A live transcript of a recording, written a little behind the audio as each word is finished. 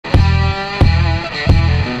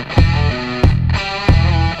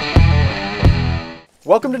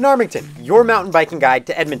Welcome to Gnarmonton, your mountain biking guide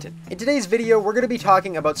to Edmonton. In today's video, we're going to be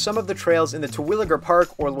talking about some of the trails in the Terwillegar Park,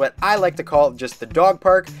 or what I like to call just the dog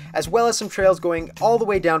park, as well as some trails going all the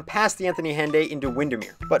way down past the Anthony Henday into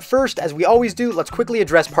Windermere. But first, as we always do, let's quickly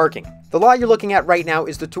address parking. The lot you're looking at right now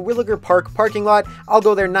is the Terwillegar Park parking lot. I'll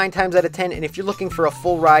go there 9 times out of 10, and if you're looking for a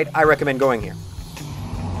full ride, I recommend going here.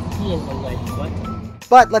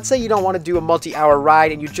 But let's say you don't want to do a multi-hour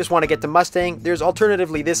ride and you just want to get to Mustang, there's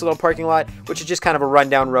alternatively this little parking lot, which is just kind of a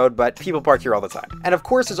rundown road, but people park here all the time. And of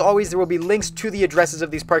course, as always, there will be links to the addresses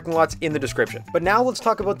of these parking lots in the description. But now let's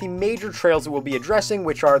talk about the major trails that we'll be addressing,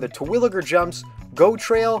 which are the Terwillegar Jumps, Go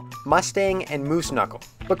Trail, Mustang, and Moose Knuckle.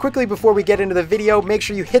 But quickly before we get into the video, make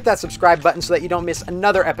sure you hit that subscribe button so that you don't miss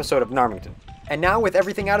another episode of Gnarmonton. And now, with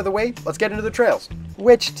everything out of the way, let's get into the trails,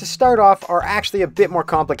 which, to start off, are actually a bit more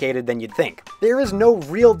complicated than you'd think. There is no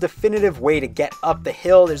real definitive way to get up the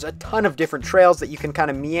hill. There's a ton of different trails that you can kind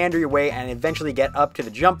of meander your way and eventually get up to the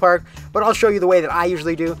jump park, but I'll show you the way that I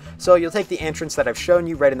usually do. So you'll take the entrance that I've shown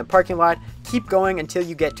you right in the parking lot, keep going until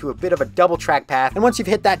you get to a bit of a double track path, and once you've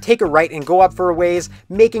hit that, take a right and go up for a ways,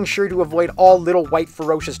 making sure to avoid all little white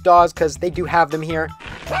ferocious dogs, because they do have them here.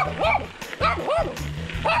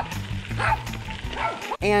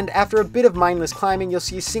 And after a bit of mindless climbing, you'll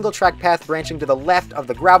see a single track path branching to the left of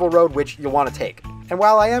the gravel road, which you'll want to take. And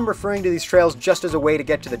while I am referring to these trails just as a way to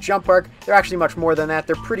get to the jump park, they're actually much more than that.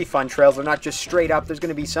 They're pretty fun trails. They're not just straight up. There's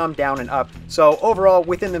going to be some down and up. So overall,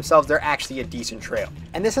 within themselves, they're actually a decent trail.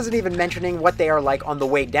 And this isn't even mentioning what they are like on the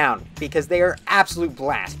way down, because they are absolute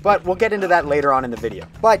blast. But we'll get into that later on in the video.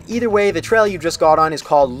 But either way, the trail you just got on is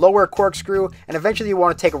called Lower Corkscrew, and eventually you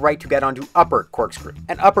want to take a right to get onto Upper Corkscrew.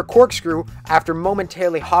 And Upper Corkscrew, after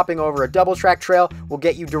momentarily hopping over a double track trail, will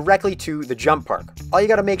get you directly to the jump park. All you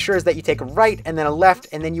got to make sure is that you take a right and then a left,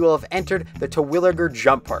 and then you will have entered the Terwillegar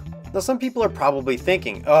Jump Park. Now, some people are probably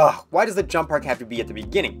thinking, ugh, why does the jump park have to be at the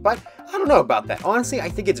beginning? But I don't know about that. Honestly, I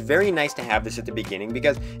think it's very nice to have this at the beginning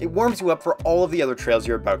because it warms you up for all of the other trails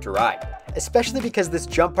you're about to ride. Especially because this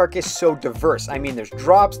jump park is so diverse. I mean, there's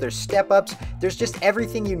drops, there's step-ups, there's just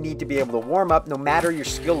everything you need to be able to warm up no matter your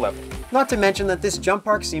skill level. Not to mention that this jump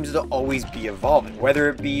park seems to always be evolving. Whether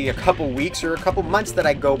it be a couple weeks or a couple months that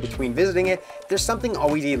I go between visiting it, there's something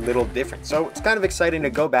always a little different. So it's kind of exciting to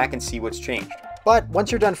go back and see what's changed. But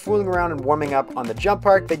once you're done fooling around and warming up on the jump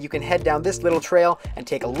park, then you can head down this little trail and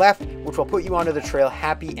take a left, which will put you onto the trail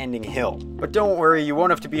Happy Ending Hill. But don't worry, you won't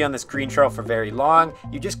have to be on this green trail for very long.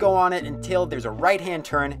 You just go on it until there's a right-hand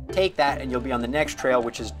turn, take that, and you'll be on the next trail,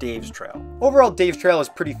 which is Dave's Trail. Overall, Dave's Trail is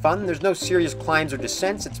pretty fun. There's no serious climbs or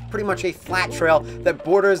descents. It's pretty much a flat trail that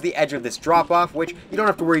borders the edge of this drop-off, which you don't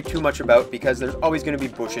have to worry too much about because there's always going to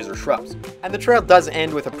be bushes or shrubs. And the trail does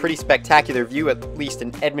end with a pretty spectacular view, at least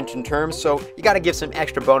in Edmonton terms, so you got to give some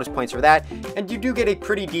extra bonus points for that. And you do get a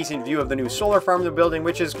pretty decent view of the new solar farm they're building,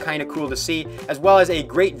 which is kind of cool to see, as well as a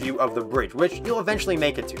great view of the bridge, which you'll eventually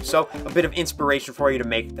make it to. So a bit of inspiration for you to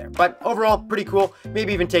make it there. But overall, pretty cool.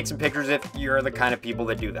 Maybe even take some pictures if you're the kind of people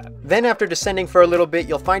that do that. Then after descending for a little bit,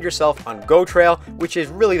 you'll find yourself on Go Trail, which is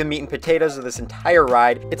really the meat and potatoes of this entire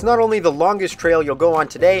ride. It's not only the longest trail you'll go on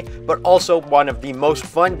today, but also one of the most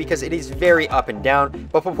fun because it is very up and down.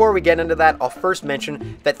 But before we get into that, I'll first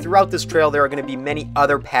mention that throughout this trail, there are going to be many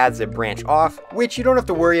other paths that branch off, which you don't have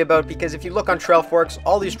to worry about because if you look on Trail Forks,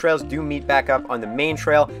 all these trails do meet back up on the main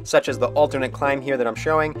trail, such as the alternate climb here that I'm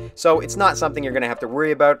showing, so it's not something you're going to have to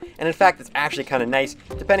worry about, and in fact, it's actually kind of nice.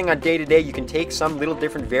 Depending on day to day, you can take some little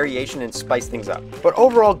different variation and spice things up. But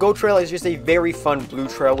overall, Go Trail is just a very fun blue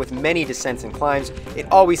trail with many descents and climbs. It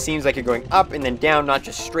always seems like you're going up and then down, not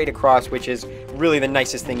just straight across, which is really the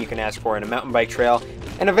nicest thing you can ask for in a mountain bike trail.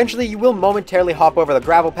 And eventually you will momentarily hop over the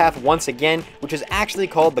gravel path once again, which is actually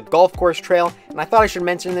called the Golf Course Trail. And I thought I should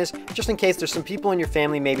mention this just in case there's some people in your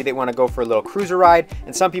family maybe they want to go for a little cruiser ride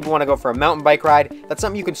and some people want to go for a mountain bike ride. That's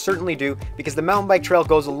something you can certainly do because the mountain bike trail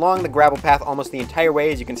goes along the gravel path almost the entire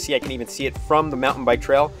way. As you can see, I can even see it from the mountain bike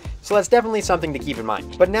trail. So that's definitely something to keep in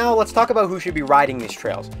mind. But now let's talk about who should be riding these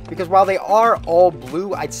trails, because while they are all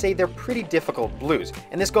blue, I'd say they're pretty difficult blues.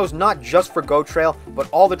 And this goes not just for Go Trail, but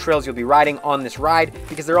all the trails you'll be riding on this ride,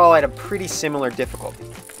 because they're all at a pretty similar difficulty.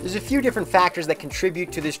 There's a few different factors that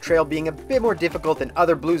contribute to this trail being a bit more difficult than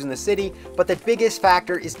other blues in the city, but the biggest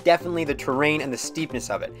factor is definitely the terrain and the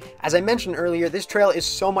steepness of it. As I mentioned earlier, this trail is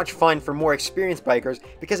so much fun for more experienced bikers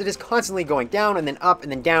because it is constantly going down and then up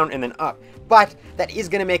and then down and then up. But that is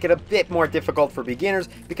going to make it a bit more difficult for beginners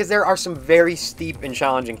because there are some very steep and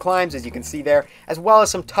challenging climbs, as you can see there, as well as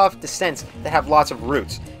some tough descents that have lots of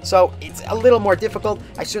roots. So it's a little more difficult.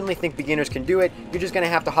 I certainly think beginners can do it. You're just going to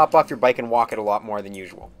have to hop off your bike and walk it a lot more than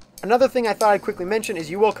usual. Another thing I thought I'd quickly mention is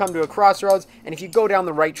you will come to a crossroads, and if you go down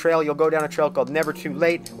the right trail, you'll go down a trail called Never Too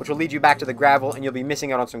Late, which will lead you back to the gravel, and you'll be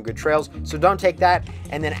missing out on some good trails, so don't take that.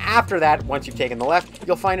 And then after that, once you've taken the left,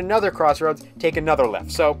 you'll find another crossroads, take another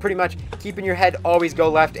left. So pretty much keep in your head, always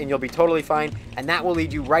go left, and you'll be totally fine, and that will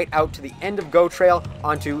lead you right out to the end of Go Trail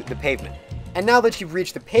onto the pavement. And now that you've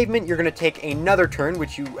reached the pavement, you're going to take another turn,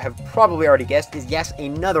 which you have probably already guessed is, yes,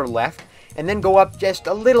 another left, and then go up just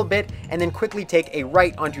a little bit, and then quickly take a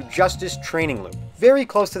right onto Justice Training Loop. Very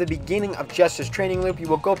close to the beginning of Justice Training Loop, you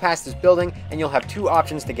will go past this building, and you'll have two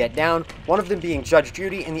options to get down, one of them being Judge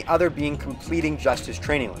Judy, and the other being completing Justice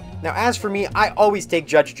Training Loop. Now, as for me, I always take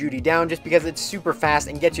Judge Judy down just because it's super fast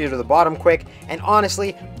and gets you to the bottom quick, and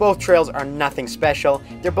honestly, both trails are nothing special.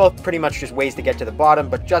 They're both pretty much just ways to get to the bottom,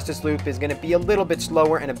 but Justice Loop is going to be a little bit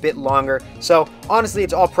slower and a bit longer, so honestly,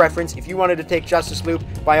 it's all preference. If you wanted to take Justice Loop,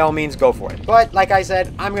 by all means, go for it. But like I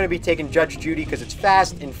said, I'm going to be taking Judge Judy because it's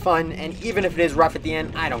fast and fun, and even if it is rough at the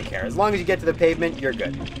end, I don't care. As long as you get to the pavement, you're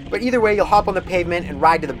good. But either way, you'll hop on the pavement and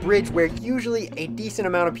ride to the bridge, where usually a decent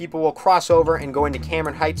amount of people will cross over and go into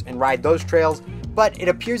Cameron Heights and ride those trails. But it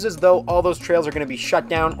appears as though all those trails are going to be shut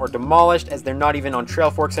down or demolished, as they're not even on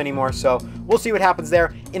trail forks anymore, so we'll see what happens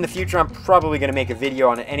there. In the future, I'm probably going to make a video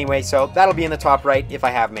on it anyway, so that'll be in the top right if I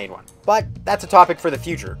have made one. But that's a topic for the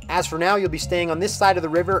future. As for now, you'll be staying on this side of the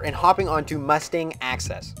river and hopping onto Mustang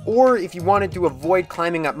Access. Or if you wanted to avoid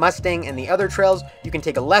climbing up Mustang and the other trails, you can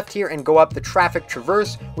take a left here and go up the Traffic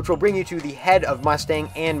Traverse, which will bring you to the head of Mustang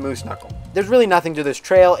and Moose Knuckle. There's really nothing to this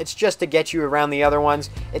trail, it's just to get you around the other ones.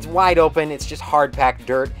 It's wide open, it's just hard-packed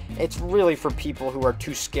dirt. It's really for people who are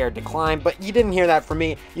too scared to climb, but you didn't hear that from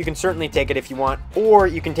me. You can certainly take it if you want, or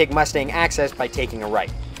you can take Mustang Access by taking a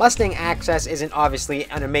right. Mustang Access isn't obviously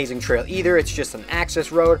an amazing trail either, it's just an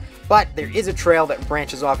access road, but there is a trail that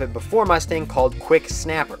branches off it before Mustang called Quick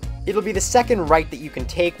Snapper. It'll be the second right that you can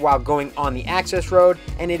take while going on the access road,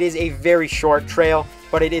 and it is a very short trail,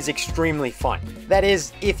 but it is extremely fun. That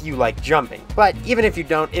is, if you like jumping. But even if you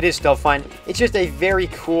don't, it is still fun. It's just a very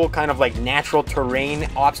cool kind of like natural terrain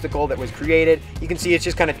obstacle that was created. You can see it's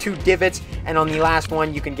just kind of two divots, and on the last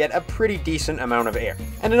one, you can get a pretty decent amount of air.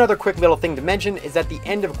 And another quick little thing to mention is at the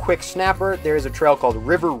end of Quick Snapper, there is a trail called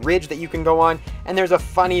River Ridge that you can go on, and there's a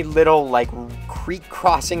funny little like creek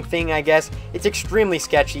crossing thing, I guess. It's extremely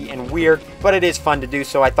sketchy and weird, but it is fun to do,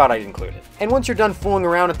 so I thought I'd include it. And once you're done fooling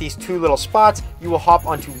around at these two little spots, you will hop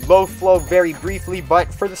onto Low Flow very briefly,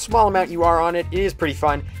 but for the small amount you are on it, it is pretty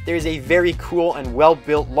fun. There is a very cool and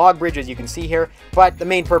well-built log bridge, as you can see here, but the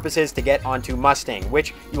main purpose is to get onto Mustang,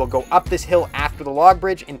 which you will go up this hill after the log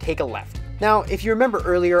bridge and take a left. Now, if you remember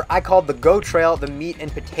earlier, I called the Go Trail the meat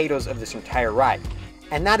and potatoes of this entire ride.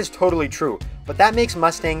 And that is totally true, but that makes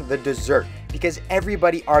Mustang the dessert, because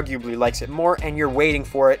everybody arguably likes it more and you're waiting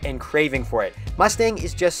for it and craving for it. Mustang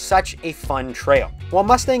is just such a fun trail. While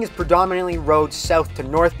Mustang is predominantly rode south to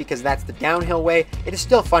north because that's the downhill way, it is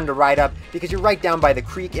still fun to ride up because you're right down by the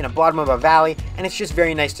creek in the bottom of a valley, and it's just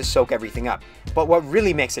very nice to soak everything up. But what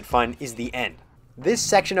really makes it fun is the end. This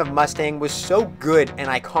section of Mustang was so good and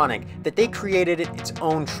iconic that they created its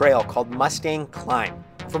own trail called Mustang Climb.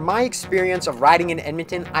 From my experience of riding in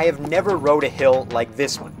Edmonton, I have never rode a hill like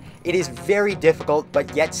this one. It is very difficult,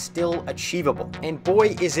 but yet still achievable. And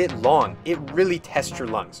boy, is it long. It really tests your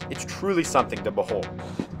lungs. It's truly something to behold.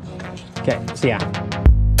 Okay, so yeah.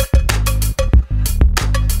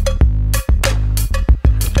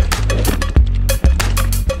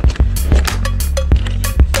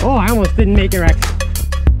 Oh, I almost didn't make it, Rex.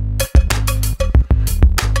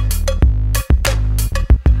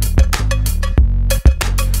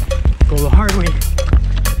 Go the hard way.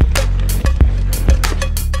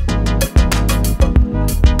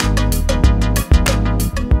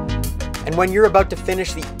 And when you're about to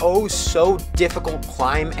finish the oh so difficult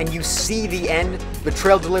climb and you see the end, the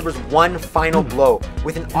trail delivers one final blow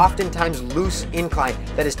with an oftentimes loose incline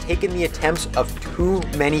that has taken the attempts of too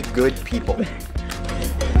many good people.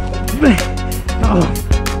 Oh,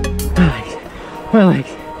 my legs.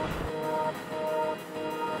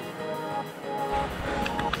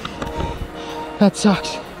 That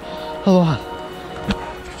sucks a lot.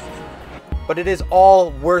 But it is all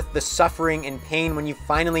worth the suffering and pain when you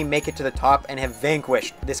finally make it to the top and have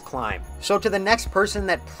vanquished this climb. So to the next person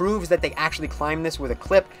that proves that they actually climbed this with a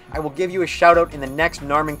clip, I will give you a shout out in the next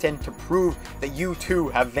Gnarmonton to prove that you too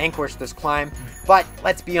have vanquished this climb. But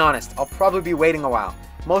let's be honest, I'll probably be waiting a while.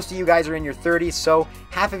 Most of you guys are in your 30s, so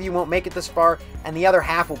half of you won't make it this far, and the other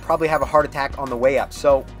half will probably have a heart attack on the way up,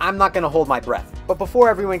 so I'm not going to hold my breath. But before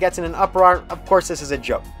everyone gets in an uproar, of course this is a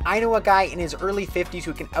joke. I know a guy in his early 50s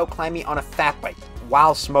who can outclimb me on a fat bike.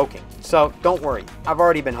 while smoking. So don't worry, I've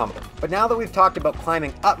already been humbled. But now that we've talked about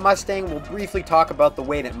climbing up Mustang, we'll briefly talk about the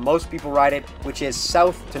way that most people ride it, which is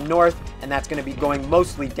south to north, and that's going to be going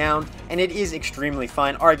mostly down, and it is extremely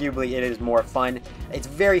fun. Arguably, it is more fun. It's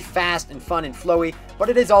very fast and fun and flowy, but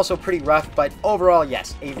it is also pretty rough, but overall,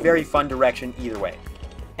 yes, a very fun direction either way.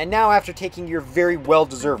 And now, after taking your very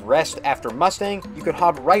well-deserved rest after Mustang, you can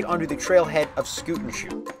hop right onto the trailhead of Scoot and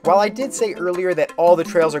Shoot. While I did say earlier that all the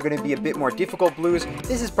trails are going to be a bit more difficult blues,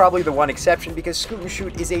 this is probably the one exception because Scoot and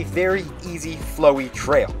Shoot is a very easy, flowy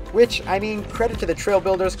trail. Which, I mean, credit to the trail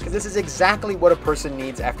builders, because this is exactly what a person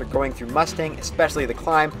needs after going through Mustang, especially the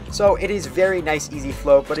climb, so it is very nice, easy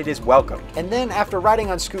flow, but it is welcome. And then, after riding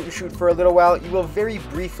on Scoot and Shoot for a little while, you will very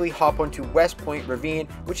briefly hop onto West Point Ravine,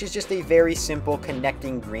 which is just a very simple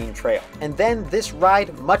connecting green trail. And then this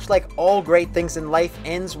ride, much like all great things in life,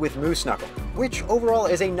 ends with Moose Knuckle, which overall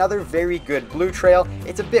is another very good blue trail.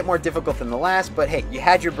 It's a bit more difficult than the last, but hey, you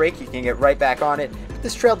had your break, you can get right back on it.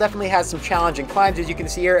 This trail definitely has some challenging climbs, as you can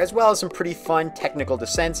see here, as well as some pretty fun technical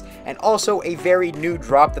descents, and also a very new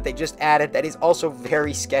drop that they just added that is also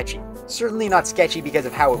very sketchy. Certainly not sketchy because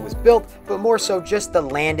of how it was built, but more so just the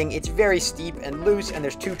landing. It's very steep and loose, and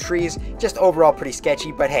there's two trees, just overall pretty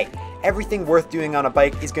sketchy, but hey, everything worth doing on a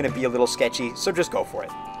bike is going to be a little sketchy, so just go for it.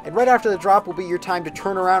 And right after the drop will be your time to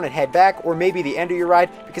turn around and head back, or maybe the end of your ride,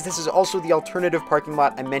 because this is also the alternative parking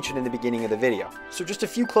lot I mentioned in the beginning of the video. So just a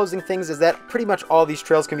few closing things is that pretty much all these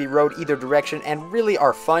trails can be rode either direction and really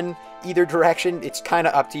are fun either direction. It's kind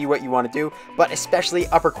of up to you what you want to do, but especially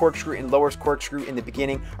Upper Corkscrew and Lower Corkscrew in the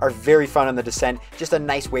beginning are very fun on the descent, just a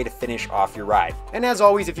nice way to finish off your ride. And as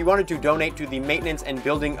always, if you wanted to donate to the maintenance and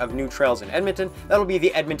building of new trails in Edmonton, that'll be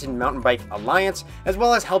the Edmonton Mountain Bike Alliance, as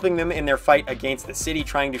well as helping them in their fight against the city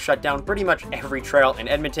trying to shut down pretty much every trail in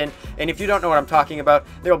Edmonton. And if you don't know what I'm talking about,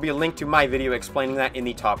 there will be a link to my video explaining that in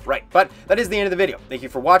the top right. But that is the end of the video. Thank you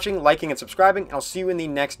for watching, liking, and subscribing, and I'll see you in the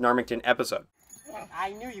next Gnarmonton episode.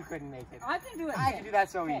 I knew you couldn't make it. I can do it. I can do that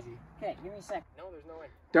so easy. Okay, give me a sec. No, there's no way.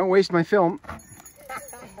 Don't waste my film.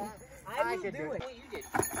 I will do it. You did.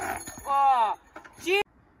 Oh,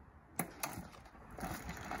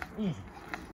 Easy.